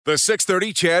The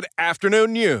 6:30 CHED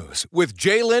Afternoon News with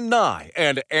Jaylen Nye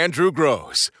and Andrew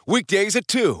Gross. Weekdays at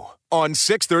 2 on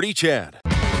 6:30 CHED.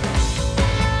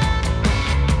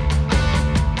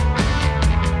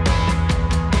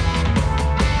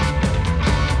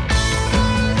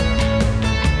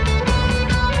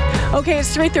 Okay,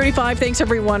 it's 3:35. Thanks,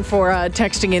 everyone, for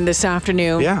texting in this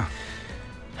afternoon. Yeah.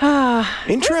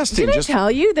 Interesting. Did I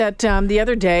tell you that the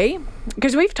other day,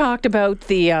 because we've talked about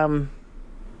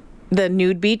the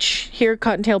nude beach here,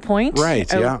 Cottontail Point. Right,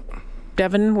 yeah.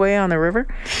 Devon Way on the river.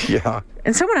 Yeah.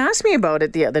 And someone asked me about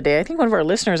it the other day. I think one of our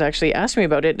listeners actually asked me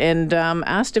about it and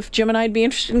asked if Jim and I'd be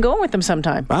interested in going with them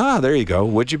sometime. Ah, there you go.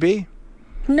 Would you be?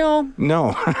 No.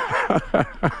 No.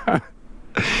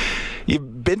 You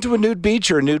been to a nude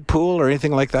beach or a nude pool or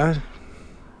anything like that?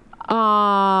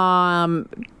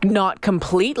 Not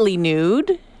completely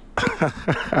nude.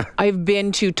 I've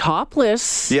been to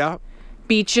topless. Yeah.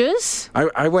 Beaches.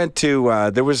 I went to, I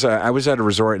was at a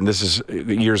resort, and this is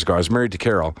years ago. I was married to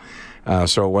Carol,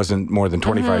 so it wasn't more than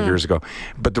 25 years ago.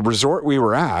 But the resort we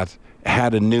were at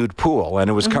had a nude pool, and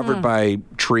it was covered by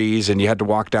trees, and you had to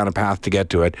walk down a path to get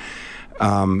to it.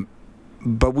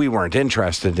 But we weren't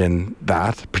interested in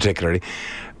that particularly.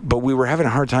 But we were having a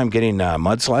hard time getting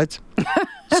mudslides.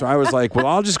 So I was like, well,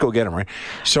 I'll just go get them, right?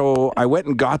 So I went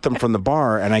and got them from the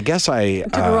bar, and I guess I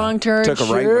took a wrong turn. Took a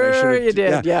right. Sure, you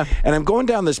did, yeah. And I'm going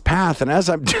down this path, and as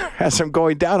I'm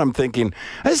going down, I'm thinking,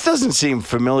 this doesn't seem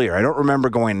familiar. I don't remember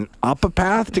going up a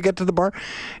path to get to the bar.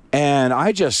 And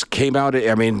I just came out,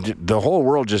 I mean, the whole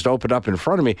world just opened up in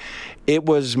front of me. It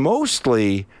was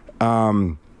mostly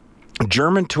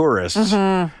German tourists.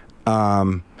 And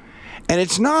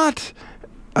it's not...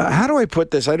 how do I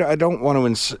put this? I don't want to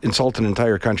insult an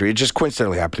entire country. It just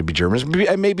coincidentally happened to be Germans.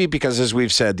 Maybe because, as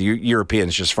we've said, the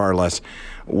Europeans just far less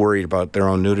worried about their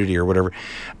own nudity or whatever.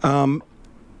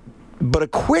 But a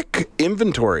quick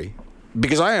inventory,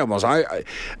 because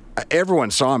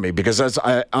everyone saw me, because as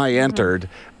I entered,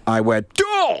 I went,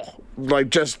 oh!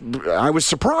 I was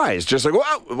surprised. Just like,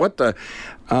 wow, what the?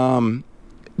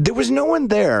 There was no one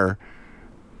there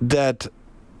that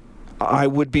I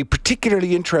would be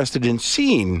particularly interested in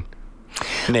seeing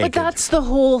naked. But that's the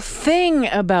whole thing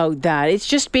about that. It's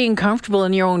just being comfortable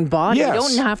in your own body. Yes. You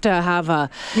don't have to have a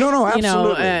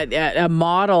a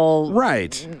model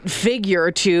figure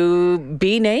to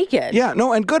be naked. Yeah,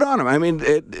 no, and good on them. I mean,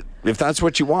 if that's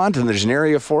what you want and there's an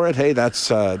area for it, hey, that's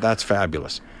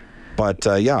fabulous. But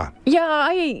yeah.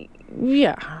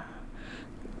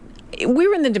 We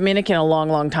were in the Dominican a long,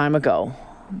 long time ago.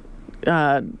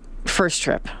 First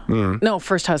trip. No,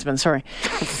 first husband, sorry.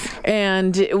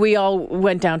 And we all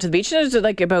went down to the beach. And there was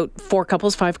like about 5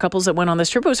 couples that went on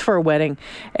this trip. It was for a wedding.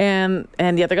 And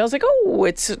the other guy was like, oh,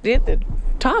 the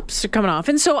tops are coming off.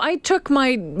 And so I took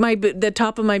the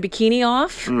top of my bikini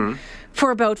off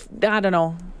for about,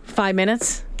 5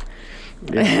 minutes.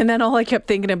 Yeah. And then all I kept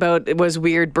thinking about was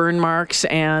weird burn marks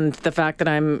and the fact that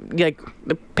I'm like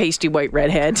the pasty white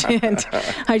redhead. And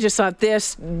I just thought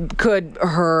this could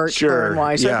hurt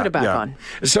burn-wise. So I put it back on.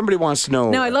 Somebody wants to know.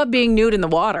 Now, I love being nude in the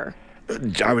water.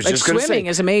 I was just going to say. Swimming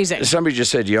is amazing. Somebody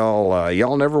just said,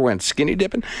 y'all never went skinny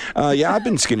dipping? Yeah, I've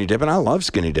been skinny dipping. I love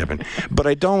skinny dipping. But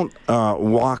I don't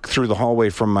walk through the hallway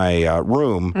from my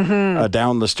room,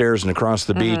 down the stairs and across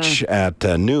the beach at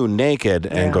noon naked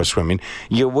and go swimming.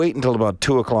 You wait until about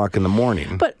 2 o'clock in the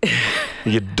morning. But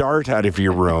you dart out of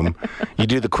your room. You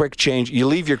do the quick change. You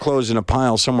leave your clothes in a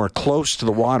pile somewhere close to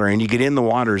the water, and you get in the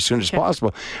water as soon as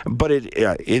possible. But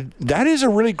that is a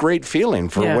really great feeling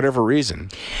for whatever reason.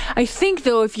 I think,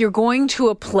 though, if you're going to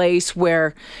a place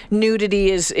where nudity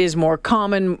is more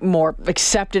common, more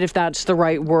accepted, if that's the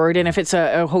right word, and if it's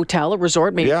a hotel, a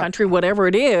resort, maybe a country, whatever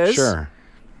it is. Sure.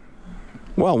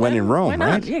 Well, when in Rome, why not?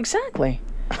 right? Yeah, exactly.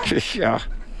 Yeah.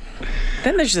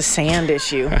 Then there's the sand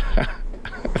issue.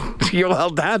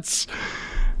 Well, that's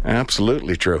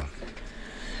absolutely true.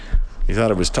 You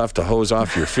thought it was tough to hose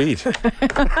off your feet.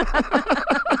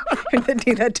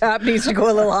 That top needs to go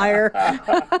a little higher.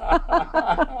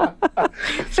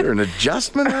 Is there an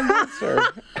adjustment on this? Or?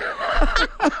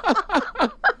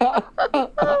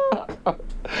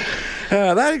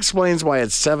 That explains why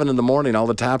at 7 in the morning all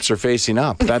the taps are facing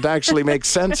up. That actually makes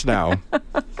sense now.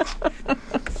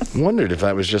 Wondered if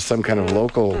that was just some kind of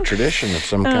local tradition of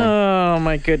some kind. Oh,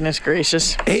 my goodness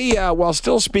gracious. Hey, while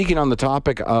still speaking on the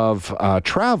topic of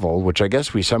travel, which I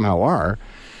guess we somehow are,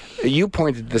 you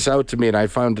pointed this out to me, and I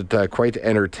found it quite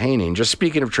entertaining. Just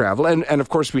speaking of travel, and of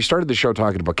course, we started the show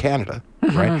talking about Canada,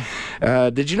 right?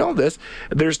 Did you know this?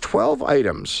 There's 12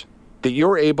 items that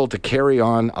you're able to carry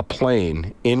on a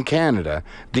plane in Canada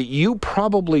that you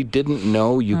probably didn't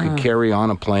know you could carry on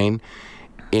a plane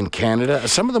in Canada.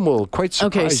 Some of them will quite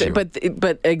surprise you.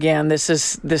 But again, this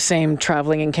is the same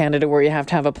traveling in Canada where you have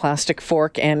to have a plastic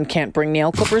fork and can't bring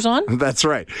nail clippers on. That's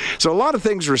right. So a lot of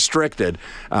things restricted.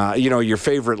 Your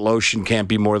favorite lotion can't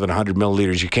be more than 100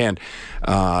 milliliters. You can't,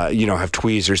 have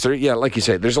tweezers. Like you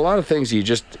say, there's a lot of things you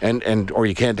just or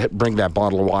you can't bring that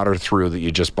bottle of water through that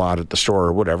you just bought at the store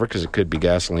or whatever because it could be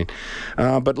gasoline.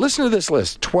 But listen to this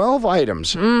list: 12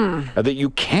 items that you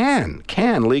can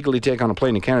legally take on a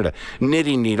plane in Canada.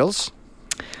 Knitting needles.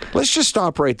 Let's just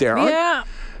stop right there.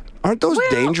 Aren't those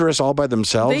dangerous all by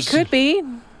themselves? They could be.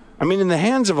 I mean, in the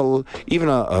hands of even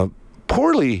a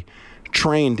poorly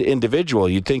trained individual,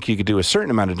 you'd think you could do a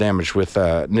certain amount of damage with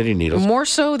knitting needles. More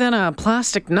so than a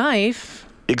plastic knife.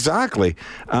 Exactly.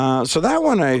 So that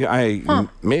one,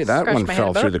 one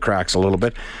fell through the cracks a little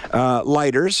bit.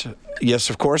 Lighters. Yes,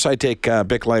 of course, I take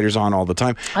Bic lighters on all the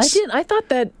time. I thought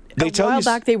that a while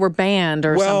back they were banned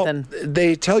or something.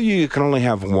 They tell you can only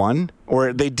have one,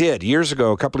 or they did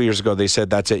a couple of years ago, they said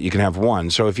that's it, you can have one.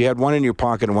 So if you had one in your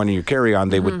pocket and one in your carry-on,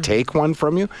 they would take one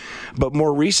from you. But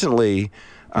more recently,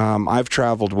 I've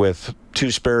traveled with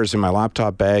 2 spares in my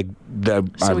laptop bag.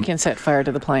 We can set fire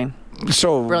to the plane.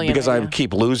 So, Brilliant because idea. I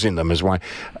keep losing them is why.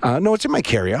 No, it's in my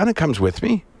carry-on. It comes with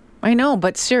me. I know,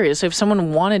 but seriously, if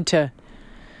someone wanted to...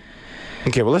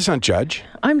 Okay, well, let's not judge.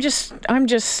 I'm just questioning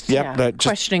a little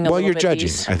bit. Well, you're judging,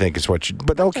 these. I think is what you...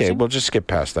 But okay, we'll just skip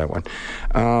past that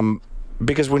one.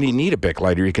 Because when you need a Bic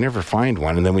lighter, you can never find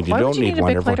one. And then when you don't need one... Why would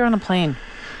you need a Bic lighter on a plane?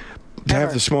 To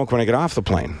have the smoke when I get off the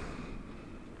plane.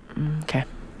 Okay.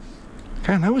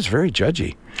 God, that was very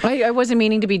judgy. I wasn't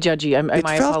meaning to be judgy. It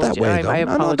felt that way, though. I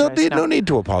apologize. No need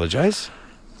to apologize.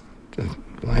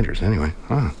 Lighters, anyway.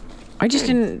 Huh. I just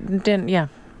didn't. Yeah.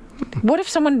 What if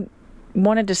someone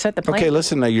wanted to set the plane? Okay,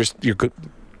 listen. Now you're good.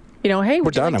 Hey,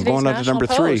 we're done. I'm going on to number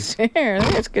 3. Here,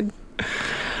 that's good.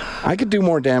 I could do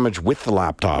more damage with the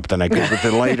laptop than I could with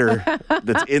the lighter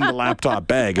that's in the laptop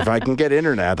bag. If I can get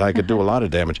internet, I could do a lot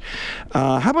of damage.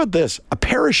 How about this? A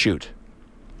parachute.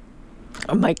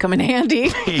 It might come in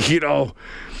handy.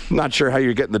 Not sure how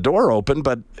you're getting the door open,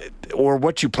 or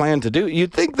what you plan to do.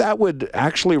 You'd think that would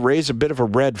actually raise a bit of a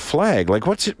red flag. Like,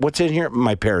 what's in here?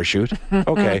 My parachute.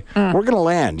 Okay, we're going to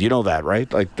land. You know that, right?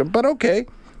 But okay,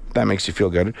 that makes you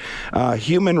feel good.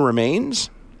 Human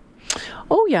remains.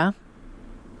 Oh yeah.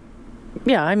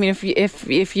 Yeah, I mean,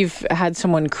 if you've had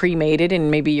someone cremated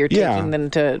and maybe you're taking them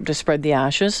to spread the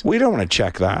ashes. We don't want to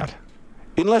check that.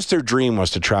 Unless their dream was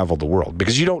to travel the world,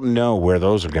 because you don't know where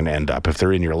those are going to end up if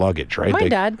they're in your luggage, right? My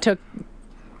dad took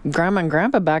Grandma and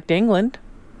Grandpa back to England,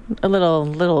 a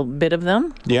little bit of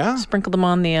them. Yeah? Sprinkled them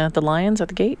on the lions at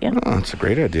the gate, yeah. Oh, that's a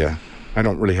great idea. I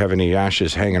don't really have any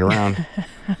ashes hanging around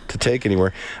to take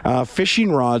anywhere.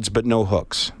 Fishing rods, but no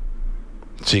hooks.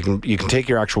 So you can take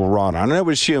your actual rod on. And I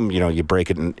would assume, you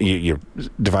break it and you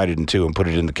divide it in 2 and put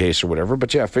it in the case or whatever.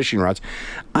 But yeah, fishing rods.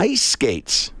 Ice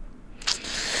skates.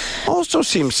 Also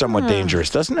seems somewhat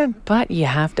dangerous, doesn't it? But you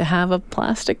have to have a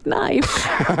plastic knife.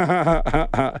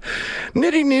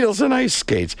 Knitting needles and ice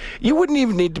skates. You wouldn't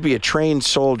even need to be a trained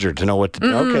soldier to know what to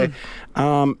do. Okay.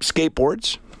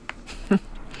 Skateboards.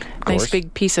 Nice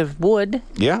big piece of wood.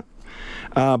 Yeah.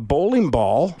 Bowling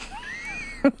ball.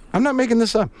 I'm not making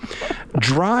this up.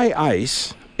 Dry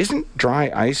ice. Isn't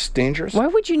dry ice dangerous? Why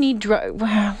would you need dry...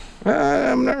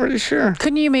 I'm not really sure.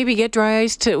 Couldn't you maybe get dry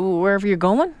ice to wherever you're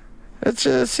going? It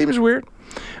seems weird.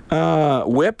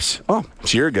 Whips. Oh,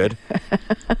 so you're good.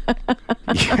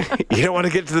 You don't want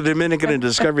to get to the Dominican and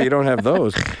discover you don't have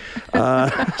those.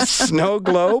 Snow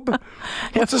globe.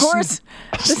 Of course.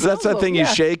 That's that thing you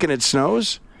shake and it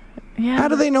snows? Yeah. How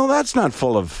do they know that's not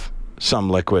full of some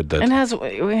liquid that... And has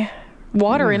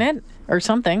water in it or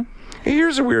something.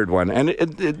 Here's a weird one, and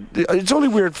it's only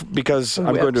weird because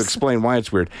I'm going to explain why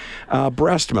it's weird.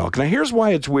 Breast milk. Now, here's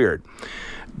why it's weird.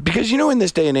 Because, in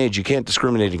this day and age, you can't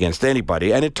discriminate against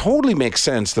anybody. And it totally makes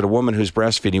sense that a woman who's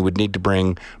breastfeeding would need to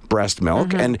bring breast milk.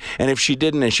 Mm-hmm. And if she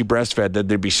didn't and she breastfed, that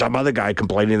there'd be some other guy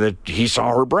complaining that he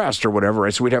saw her breast or whatever.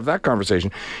 Right? So we'd have that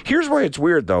conversation. Here's why it's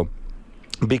weird, though.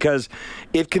 Because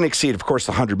it can exceed, of course,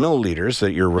 the 100 milliliters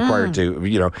that you're required to,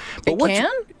 But it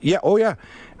can? Yeah, oh, yeah.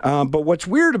 But what's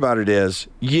weird about it is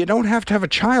you don't have to have a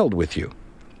child with you.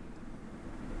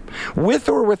 With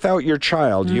or without your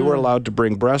child, you are allowed to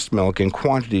bring breast milk in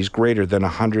quantities greater than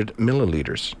 100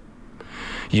 milliliters.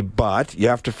 But you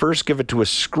have to first give it to a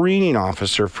screening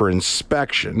officer for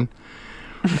inspection.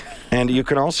 And you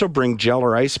can also bring gel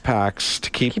or ice packs to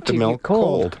keep the milk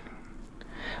cold.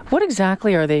 What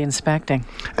exactly are they inspecting?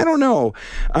 I don't know.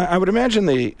 I would imagine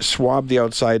they swab the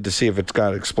outside to see if it's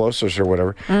got explosives or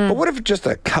whatever. But what if just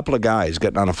a couple of guys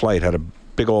getting on a flight had a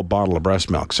big old bottle of breast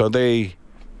milk? So they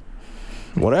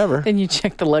whatever. Then you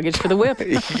check the luggage for the whip.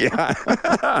 Yeah.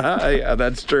 Yeah,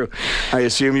 that's true. I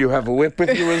assume you have a whip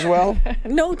with you as well?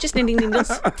 No, just knitting needles.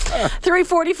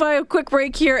 3:45, quick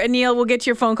break here. And Neil, we'll get to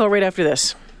your phone call right after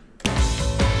this.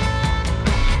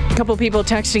 A couple people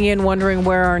texting in wondering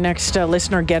where our next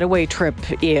listener getaway trip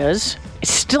is.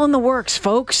 It's still in the works,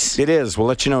 folks. It is. We'll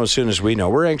let you know as soon as we know.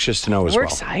 We're anxious to know as well. We're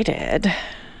excited.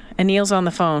 Anil's on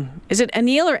the phone. Is it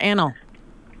Anil or Anil?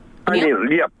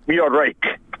 Anil, yeah, you're right.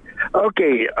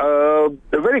 Okay,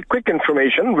 very quick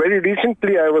information. Very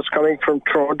recently, I was coming from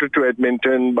Toronto to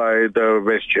Edmonton by the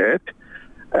WestJet,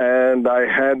 and I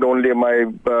had only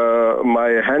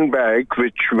my handbag,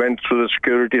 which went through the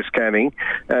security scanning,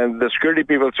 and the security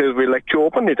people says, we'd like to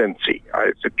open it and see.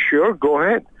 I said, sure, go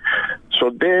ahead. So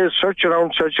they searched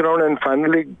around, and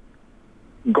finally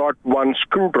got one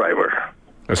screwdriver.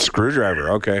 A screwdriver,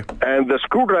 okay. And the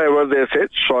screwdriver, they said,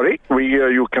 sorry,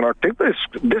 you cannot take this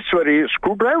very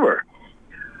screwdriver.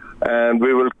 And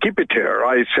we will keep it here.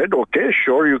 I said, okay,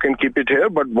 sure, you can keep it here,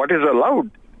 but what is allowed?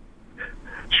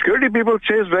 Security people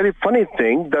says very funny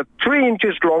thing, that 3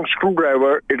 inches long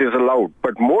screwdriver, it is allowed.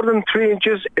 But more than 3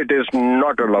 inches, it is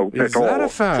not allowed at all. Is that a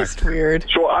fact? Just weird.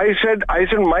 So I said,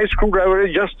 my screwdriver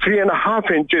is just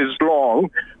 3.5 inches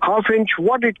long. Half inch,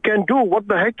 what it can do? What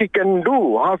the heck it can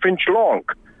do? Half inch long.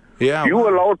 Yeah. You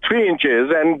allow 3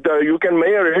 inches, and you can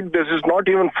measure it. This is not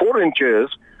even 4 inches.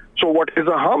 So what is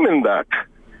the harm in that?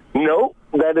 No,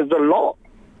 that is the law.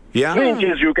 Yeah. 3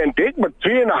 inches you can take, but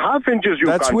 3.5 inches you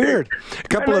can't take. That's weird. A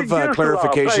couple of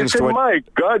clarifications I said, to what... my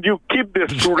God, you keep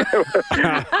this screwdriver.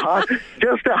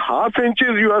 Just a half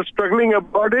inches, you are struggling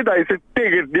about it. I said,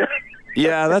 take it.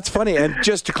 Yeah, that's funny. And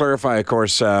just to clarify, of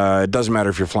course, it doesn't matter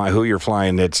if you're flying, who you're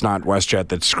flying. It's not WestJet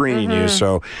that's screening you.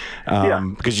 So,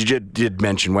 because you did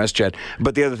mention WestJet.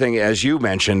 But the other thing, as you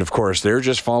mentioned, of course, they're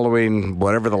just following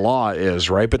whatever the law is,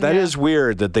 right? But that is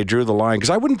weird that they drew the line, because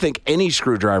I wouldn't think any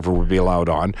screwdriver would be allowed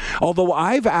on. Although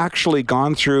I've actually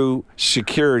gone through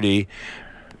security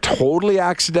totally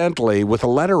accidentally with a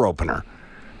letter opener,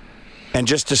 and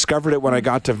just discovered it when I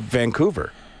got to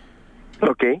Vancouver.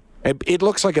 Okay. It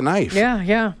looks like a knife.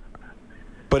 Yeah.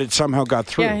 But it somehow got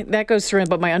through. Yeah, that goes through,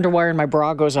 but my underwire and my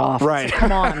bra goes off. Right. So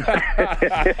come on.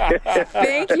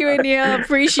 Thank you, Anil.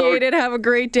 Appreciate it. Have a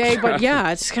great day. But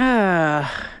yeah, it's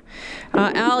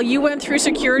Al, you went through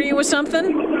security with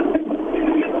something?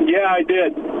 Yeah, I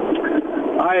did.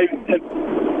 I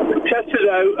tested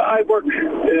out. I worked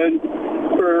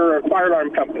for a fire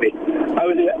alarm company.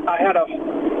 I had a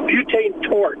butane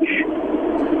torch,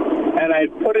 and I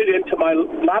put it into my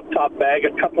laptop bag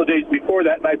a couple of days before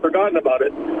that, and I'd forgotten about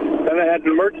it. Then I had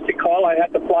an emergency call. I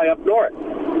had to fly up north.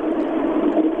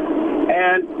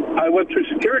 And I went through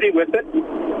security with it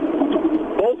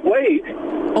both ways.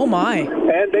 Oh, my.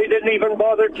 And they didn't even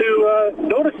bother to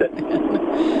notice it.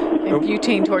 A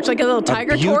butane torch, like a little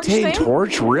tiger torch thing? Butane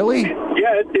torch, really?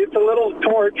 Yeah, it's a little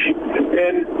torch,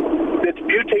 and it's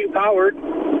butane powered.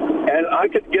 And I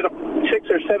could get a 6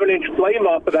 or 7 inch flame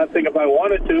off of that thing if I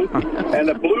wanted to, and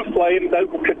a blue flame that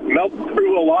could melt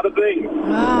through a lot of things.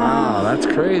 Wow, that's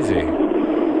crazy.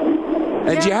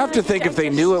 And you have to think if they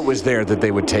knew it was there that they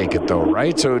would take it, though,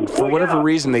 right? So for whatever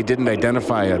reason, they didn't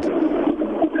identify it.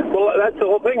 Well, that's the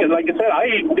whole thing. And like I said, I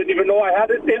didn't even know I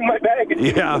had it in my bag.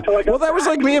 Yeah. Well, that was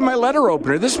like me and my letter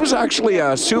opener. This was actually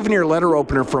a souvenir letter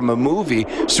opener from a movie,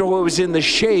 so it was in the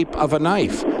shape of a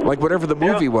knife, like whatever the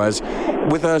movie was,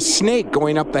 with a snake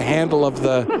going up the handle of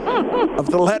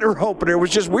the letter opener. It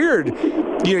was just weird.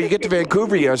 You know, you get to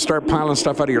Vancouver, you start piling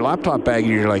stuff out of your laptop bag,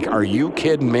 and you're like, are you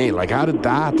kidding me? Like, how did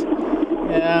that?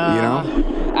 Yeah. You know?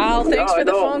 Al, thanks for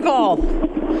the phone call.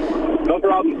 No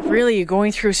problem. Really, you're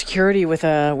going through security with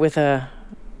a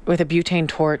butane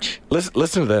torch.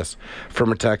 Listen to this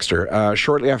from a texter.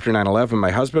 Shortly after 9/11,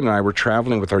 my husband and I were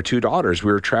traveling with our 2 daughters.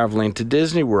 We were traveling to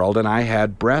Disney World, and I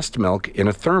had breast milk in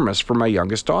a thermos for my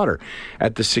youngest daughter.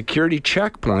 At the security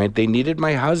checkpoint, they needed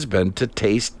my husband to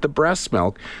taste the breast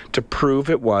milk to prove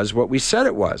it was what we said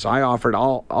it was. I offered,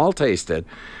 I'll taste it.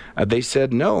 They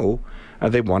said no.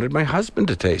 They wanted my husband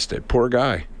to taste it. Poor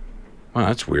guy. Well,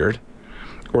 that's weird.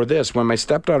 Or this, when my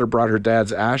stepdaughter brought her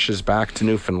dad's ashes back to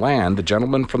Newfoundland, the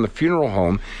gentleman from the funeral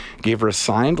home gave her a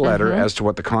signed letter as to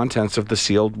what the contents of the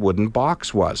sealed wooden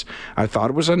box was. I thought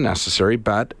it was unnecessary,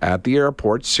 but at the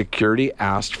airport, security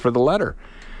asked for the letter.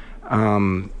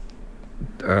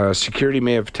 Security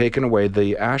may have taken away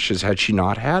the ashes had she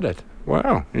not had it.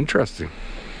 Wow, interesting.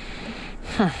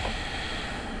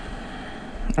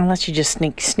 Unless you just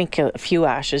sneak a few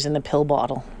ashes in the pill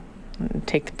bottle.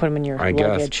 Put them in your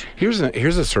luggage. Here's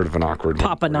a sort of an awkward one.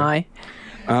 Pop an eye.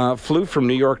 Flew from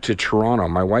New York to Toronto.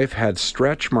 My wife had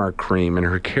stretch mark cream in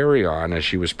her carry-on as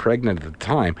she was pregnant at the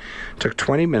time. Took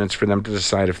 20 minutes for them to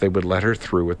decide if they would let her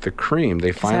through with the cream. They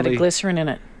It had a glycerin in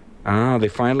it. They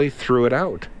finally threw it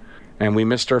out, and we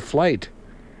missed our flight.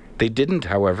 They didn't,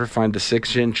 however, find the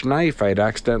 6-inch knife I had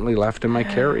accidentally left in my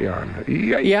carry-on.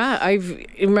 Yikes. Yeah,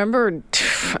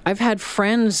 I've had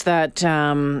friends that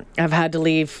have had to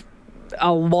leave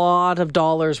a lot of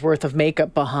dollars worth of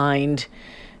makeup behind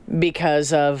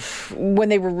because of when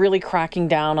they were really cracking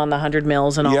down on the 100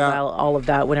 mils and all of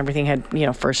that when everything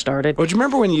had first started. Well, do you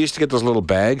remember when you used to get those little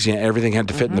bags? Everything had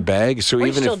to fit in the bag. So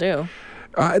We still do.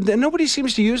 Nobody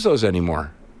seems to use those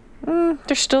anymore.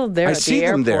 They're still there I at see the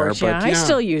them airport. there, but I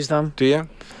still use them. Do you?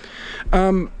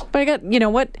 But I got,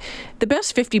 what? The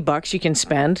best $50 you can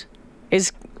spend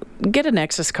is get a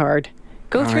Nexus card.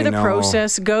 Go through the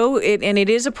process. And it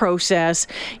is a process.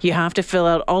 You have to fill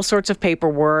out all sorts of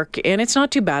paperwork, and it's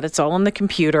not too bad. It's all on the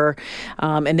computer.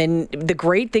 And then the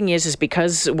great thing is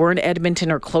because we're in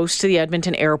Edmonton or close to the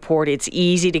Edmonton airport, it's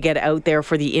easy to get out there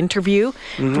for the interview.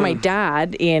 For my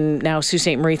dad in now Sault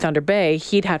Ste. Marie Thunder Bay,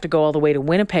 he'd have to go all the way to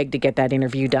Winnipeg to get that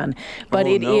interview done. But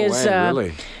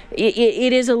Really?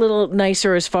 It is a little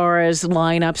nicer as far as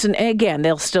lineups. And again,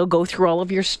 they'll still go through all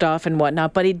of your stuff and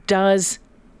whatnot, but it does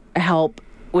help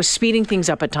with speeding things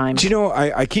up at times. Do you know,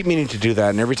 I keep meaning to do that,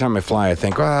 and every time I fly, I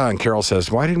think, and Carol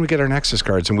says, why didn't we get our Nexus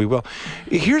cards? And we will.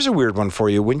 Here's a weird one for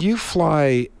you. When you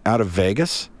fly out of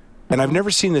Vegas, and I've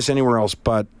never seen this anywhere else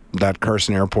but that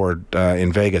Carson Airport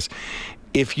in Vegas,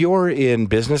 if you're in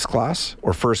business class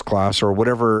or first class or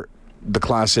whatever the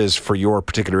class is for your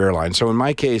particular airline, so in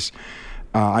my case,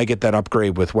 I get that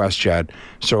upgrade with WestJet,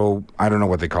 so I don't know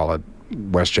what they call it,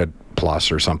 WestJet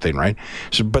Plus or something, right?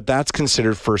 So, but that's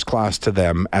considered first class to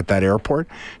them at that airport.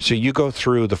 So you go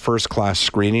through the first class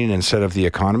screening instead of the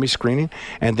economy screening,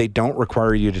 and they don't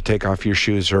require you to take off your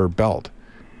shoes or belt.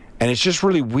 And it's just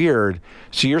really weird.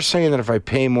 So you're saying that if I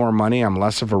pay more money, I'm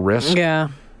less of a risk? Yeah.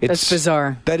 That's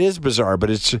bizarre. That is bizarre, but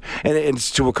it's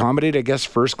to accommodate, I guess,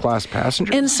 first-class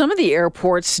passengers. In some of the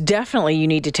airports, definitely you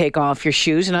need to take off your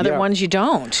shoes, and other ones you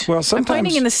don't. Well, sometimes I'm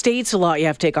finding in the States a lot you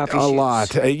have to take off your shoes. A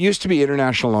lot. It used to be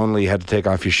international only, you had to take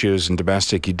off your shoes, and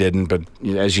domestic you didn't. But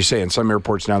as you say, in some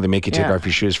airports now they make you take off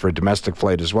your shoes for a domestic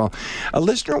flight as well. A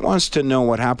listener wants to know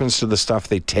what happens to the stuff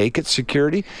they take at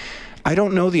security. I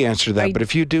don't know the answer to that, but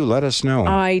if you do, let us know.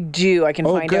 I do. I can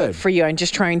find out for you. I'm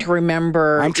just trying to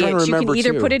remember. I'm trying to remember, You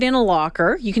can either put it in a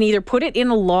locker. You can either put it in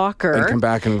a locker and come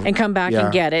back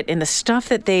and get it. And the stuff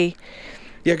that they...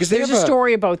 Yeah, because there's a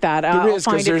story about that. I'll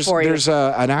find it for you. There's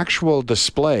an actual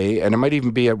display, and it might even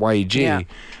be at YEG,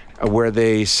 where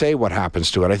they say what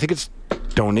happens to it. I think it's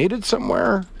donated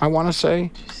somewhere, I want to say.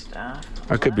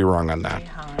 I could be wrong on that.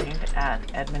 At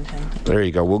Edmonton. There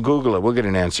you go. We'll Google it. We'll get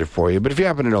an answer for you. But if you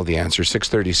happen to know the answer,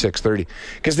 630,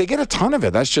 because they get a ton of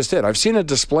it. That's just it. I've seen a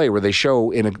display where they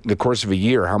show in the course of a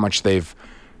year how much they've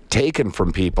taken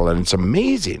from people, and it's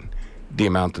amazing the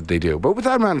amount that they do. But with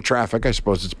that amount of traffic, I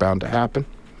suppose it's bound to happen.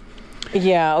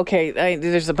 Yeah, okay.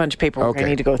 There's a bunch of paperwork I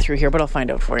need to go through here, but I'll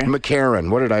find out for you. McCarran.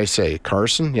 What did I say?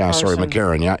 Carson? Yeah, sorry,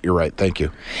 McCarran. Yeah, you're right. Thank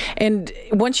you. And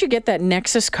once you get that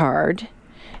Nexus card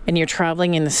and you're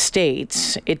traveling in the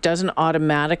States, it doesn't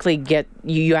automatically get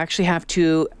you actually have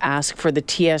to ask for the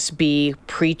TSB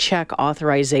pre-check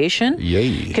authorization.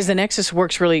 Yay. Because the Nexus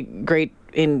works really great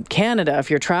in Canada if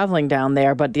you're traveling down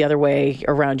there, but the other way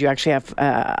around, you actually have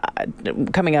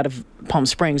coming out of Palm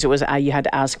Springs, it was you had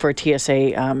to ask for a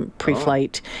TSA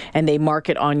pre-flight, and they mark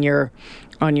it on your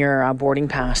boarding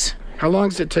pass. How long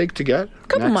does it take to get?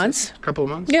 Couple months. Couple of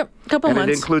months? Yep, couple months.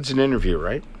 And it includes an interview,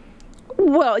 right?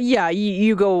 Well, yeah,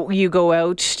 you go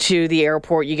out to the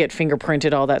airport, you get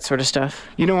fingerprinted, all that sort of stuff.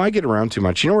 You know, I get around too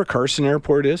much. You know where Carson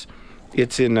Airport is?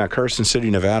 It's in Carson City,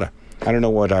 Nevada. I don't know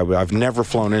what I've never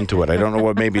flown into it. I don't know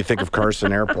what made me think of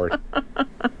Carson Airport.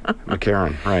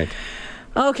 McCarran, right.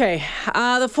 Okay,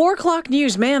 the 4 o'clock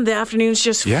news. Man, the afternoon's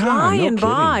just flying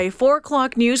by. 4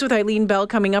 o'clock news with Eileen Bell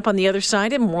coming up on the other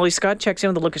side. And Morley Scott checks in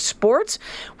with a look at sports.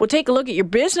 We'll take a look at your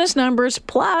business numbers.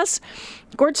 Plus,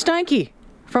 Gord Steinke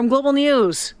from Global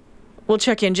News. We'll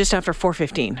check in just after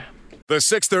 4:15. The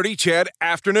 6:30 CHED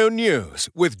Afternoon News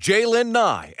with Jaylen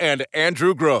Nye and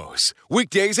Andrew Gross.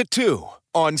 Weekdays at 2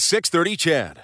 on 6:30 CHED.